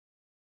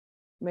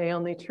May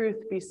only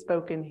truth be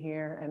spoken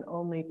here and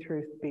only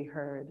truth be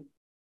heard.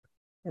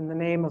 In the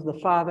name of the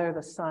Father,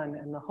 the Son,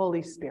 and the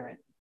Holy Spirit.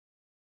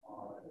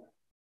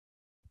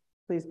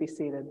 Please be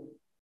seated.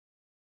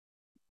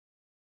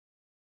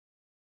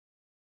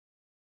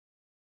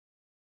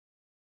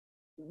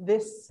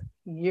 This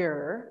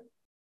year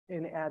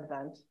in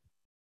Advent,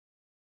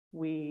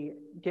 we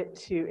get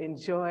to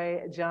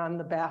enjoy John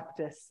the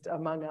Baptist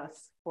among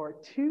us for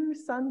 2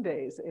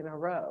 Sundays in a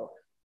row.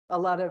 A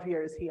lot of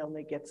years he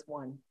only gets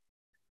one.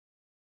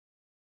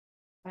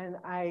 And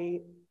I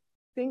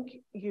think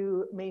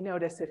you may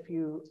notice if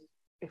you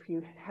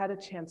had a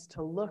chance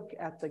to look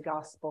at the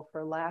gospel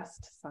for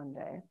last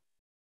Sunday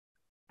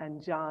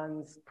and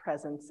John's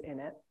presence in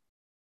it,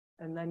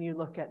 and then you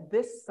look at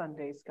this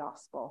Sunday's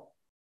gospel,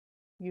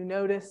 you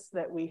notice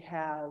that we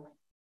have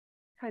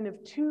kind of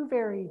 2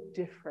 very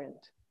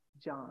different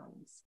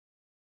Johns.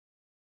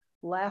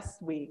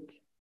 Last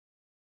week,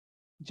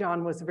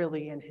 John was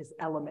really in his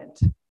element.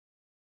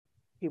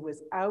 He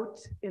was out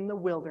in the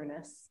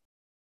wilderness,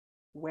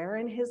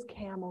 wearing his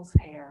camel's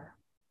hair.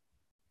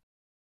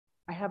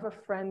 I have a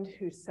friend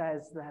who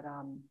says that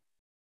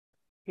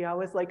he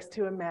always likes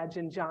to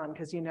imagine John,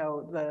 because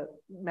the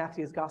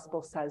Matthew's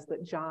gospel says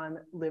that John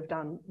lived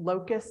on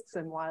locusts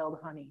and wild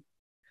honey.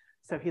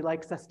 So he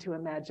likes us to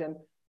imagine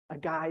a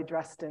guy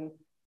dressed in,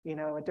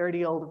 a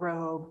dirty old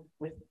robe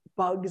with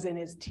bugs in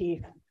his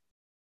teeth.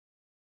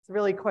 It's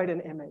really quite an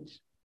image.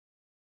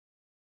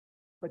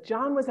 But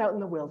John was out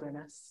in the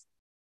wilderness,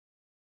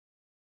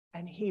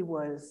 and he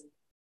was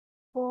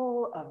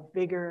full of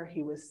vigor.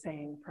 He was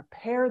saying,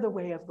 prepare the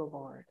way of the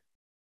Lord.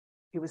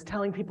 He was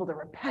telling people to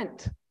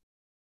repent.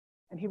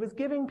 And he was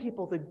giving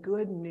people the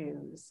good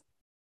news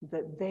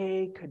that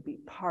they could be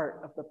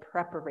part of the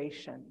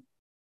preparation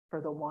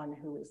for the one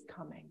who is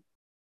coming.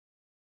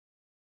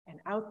 And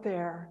out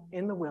there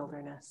in the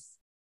wilderness,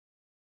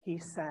 he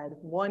said,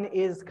 one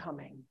is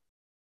coming.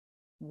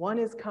 One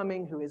is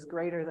coming who is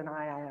greater than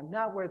I. I am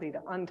not worthy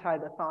to untie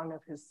the thong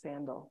of his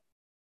sandal.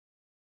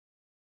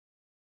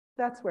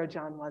 That's where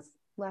John was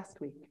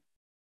last week.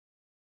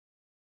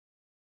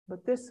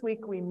 But this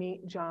week we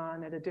meet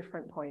John at a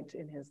different point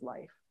in his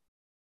life.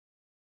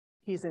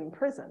 He's in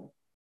prison.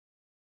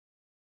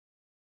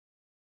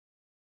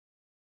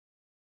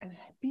 And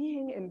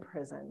being in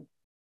prison,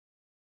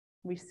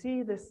 we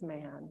see this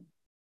man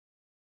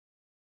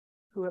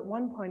who at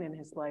one point in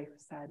his life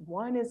said,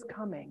 one is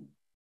coming.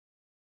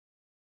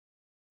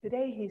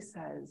 Today he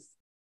says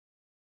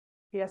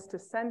he has to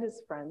send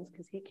his friends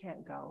because he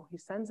can't go. He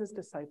sends his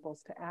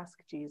disciples to ask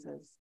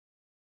Jesus,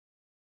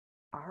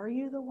 are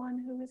you the one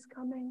who is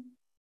coming?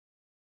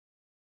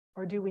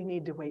 Or do we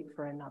need to wait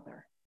for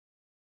another?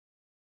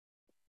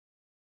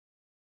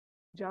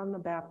 John the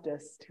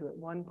Baptist, who at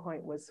one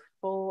point was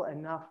full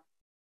enough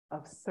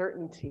of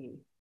certainty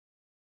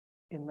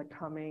in the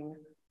coming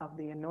of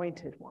the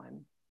Anointed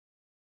One,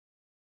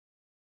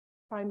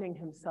 finding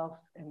himself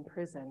in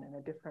prison in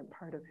a different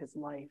part of his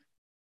life,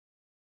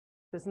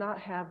 does not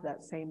have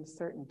that same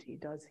certainty,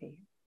 does he?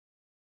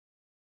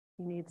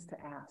 He needs to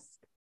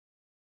ask.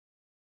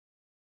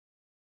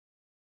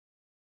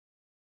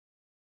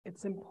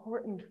 It's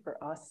important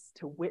for us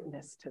to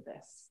witness to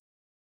this,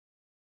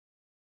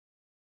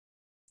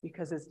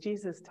 because as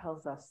Jesus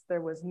tells us,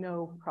 there was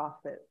no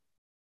prophet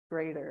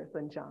greater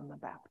than John the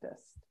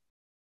Baptist.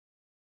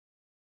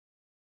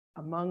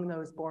 Among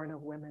those born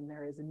of women,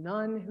 there is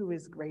none who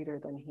is greater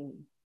than he.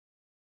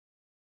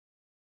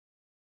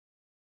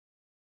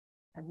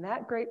 And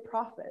that great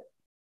prophet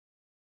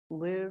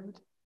lived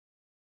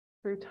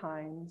through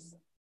times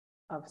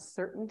of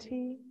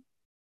certainty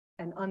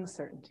and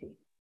uncertainty.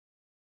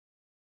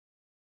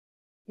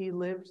 He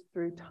lived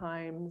through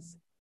times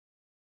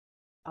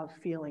of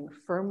feeling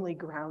firmly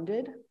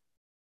grounded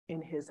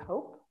in his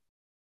hope,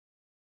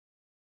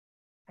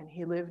 and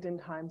he lived in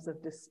times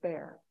of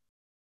despair.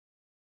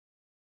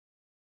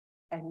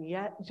 And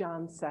yet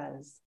John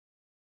says,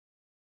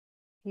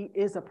 he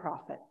is a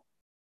prophet.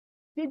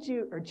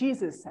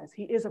 Jesus says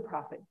he is a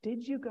prophet.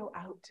 Did you go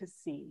out to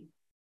see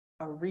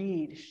a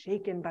reed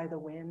shaken by the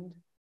wind?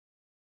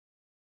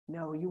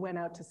 No, you went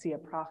out to see a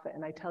prophet,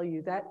 and I tell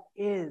you, that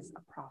is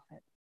a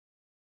prophet.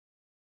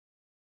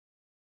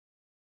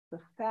 The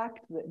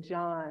fact that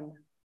John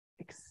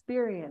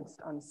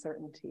experienced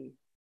uncertainty,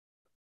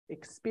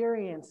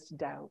 experienced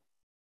doubt,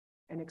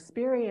 and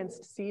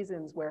experienced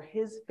seasons where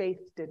his faith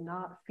did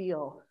not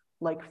feel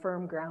like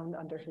firm ground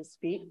under his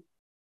feet,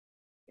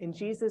 in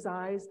Jesus'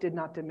 eyes did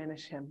not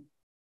diminish him,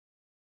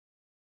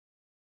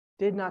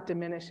 did not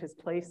diminish his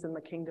place in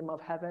the kingdom of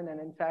heaven. And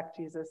in fact,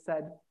 Jesus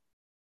said,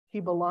 he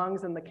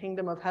belongs in the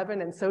kingdom of heaven,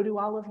 and so do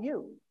all of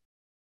you.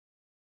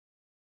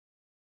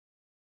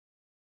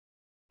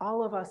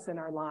 All of us in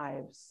our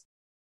lives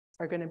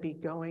are going to be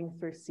going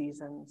through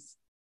seasons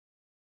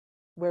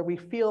where we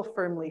feel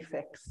firmly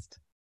fixed,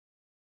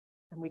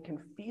 and we can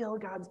feel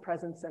God's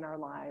presence in our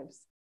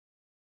lives,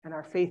 and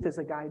our faith is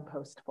a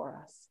guidepost for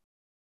us.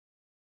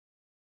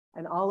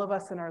 And all of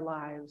us in our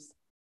lives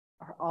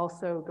are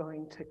also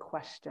going to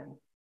question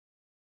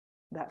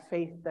that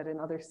faith that in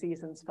other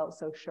seasons felt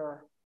so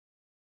sure.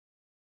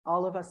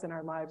 All of us in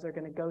our lives are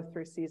going to go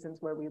through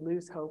seasons where we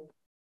lose hope,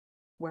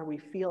 where we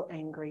feel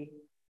angry,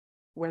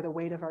 where the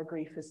weight of our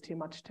grief is too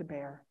much to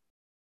bear.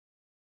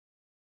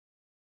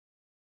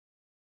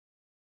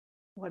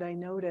 What I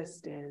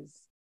noticed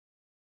is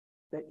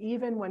that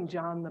even when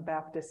John the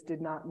Baptist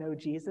did not know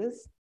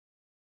Jesus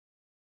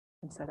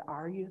and said,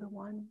 "Are you the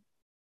one?"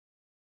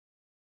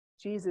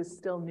 Jesus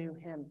still knew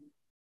him.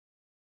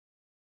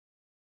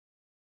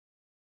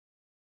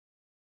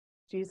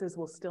 Jesus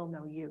will still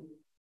know you.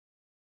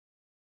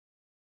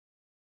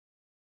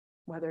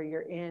 Whether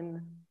you're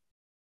in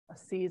a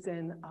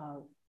season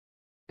of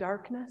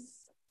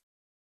darkness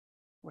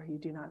where you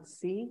do not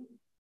see,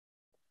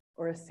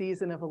 or a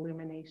season of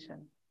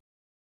illumination,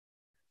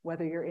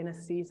 whether you're in a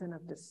season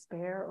of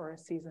despair or a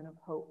season of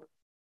hope,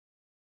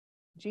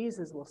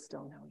 Jesus will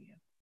still know you.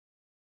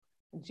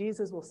 And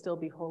Jesus will still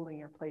be holding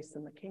your place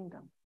in the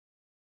kingdom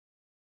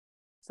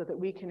so that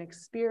we can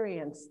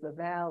experience the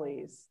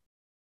valleys,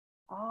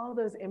 all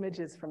those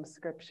images from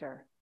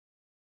Scripture.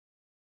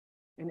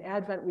 In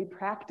Advent, we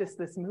practice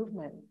this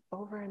movement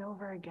over and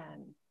over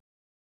again.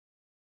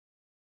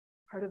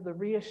 Part of the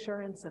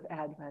reassurance of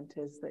Advent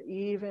is that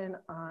even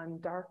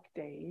on dark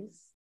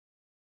days,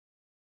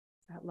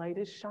 that light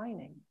is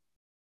shining.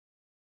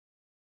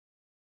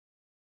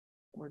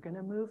 We're going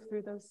to move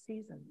through those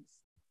seasons.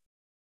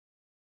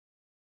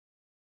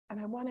 And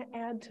I want to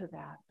add to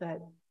that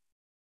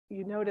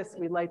you notice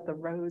we light the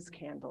rose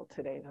candle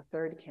today, the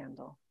third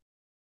candle,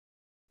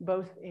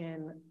 both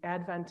in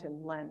Advent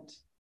and Lent,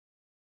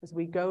 as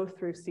we go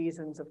through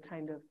seasons of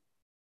kind of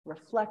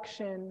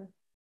reflection,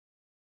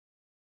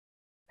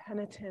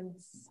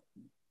 penitence,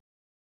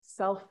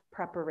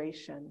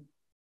 self-preparation.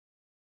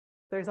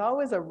 There's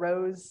always a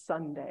Rose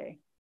Sunday,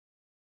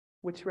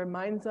 which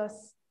reminds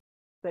us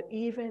that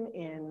even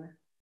in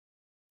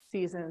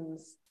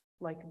seasons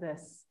like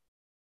this,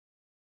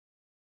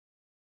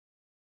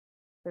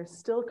 there's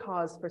still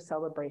cause for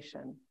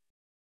celebration.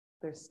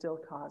 There's still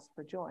cause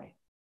for joy.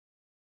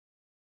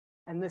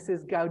 And this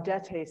is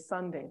Gaudete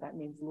Sunday. That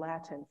means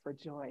Latin for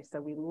joy. So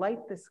we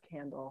light this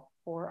candle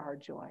for our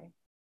joy.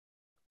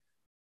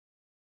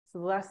 So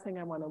the last thing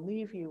I want to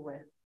leave you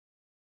with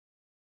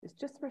is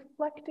just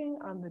reflecting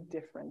on the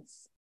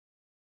difference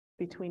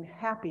between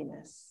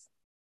happiness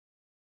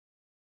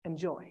and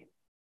joy.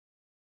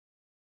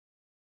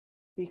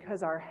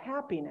 Because our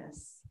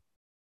happiness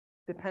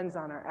depends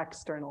on our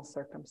external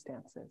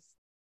circumstances,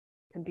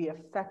 can be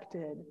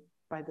affected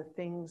by the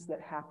things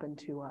that happen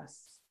to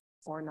us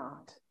or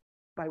not,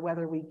 by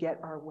whether we get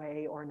our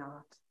way or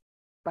not,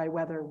 by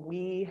whether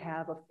we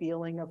have a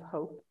feeling of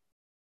hope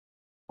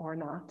or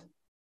not,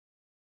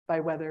 by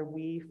whether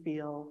we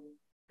feel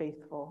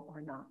faithful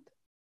or not.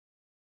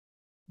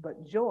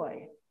 But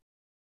joy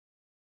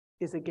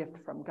is a gift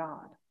from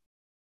God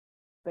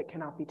that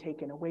cannot be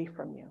taken away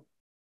from you.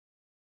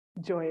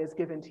 Joy is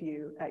given to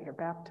you at your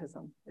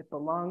baptism. It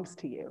belongs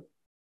to you,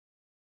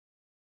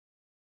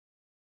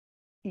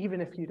 even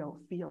if you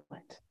don't feel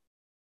it.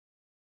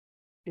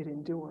 It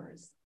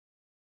endures.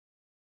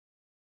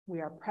 We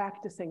are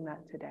practicing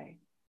that today,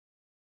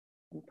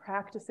 and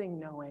practicing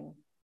knowing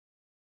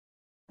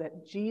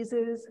that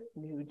Jesus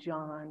knew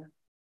John,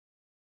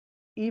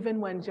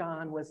 even when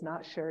John was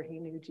not sure he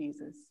knew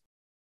Jesus.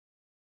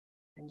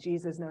 And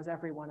Jesus knows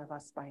every one of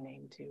us by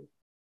name too.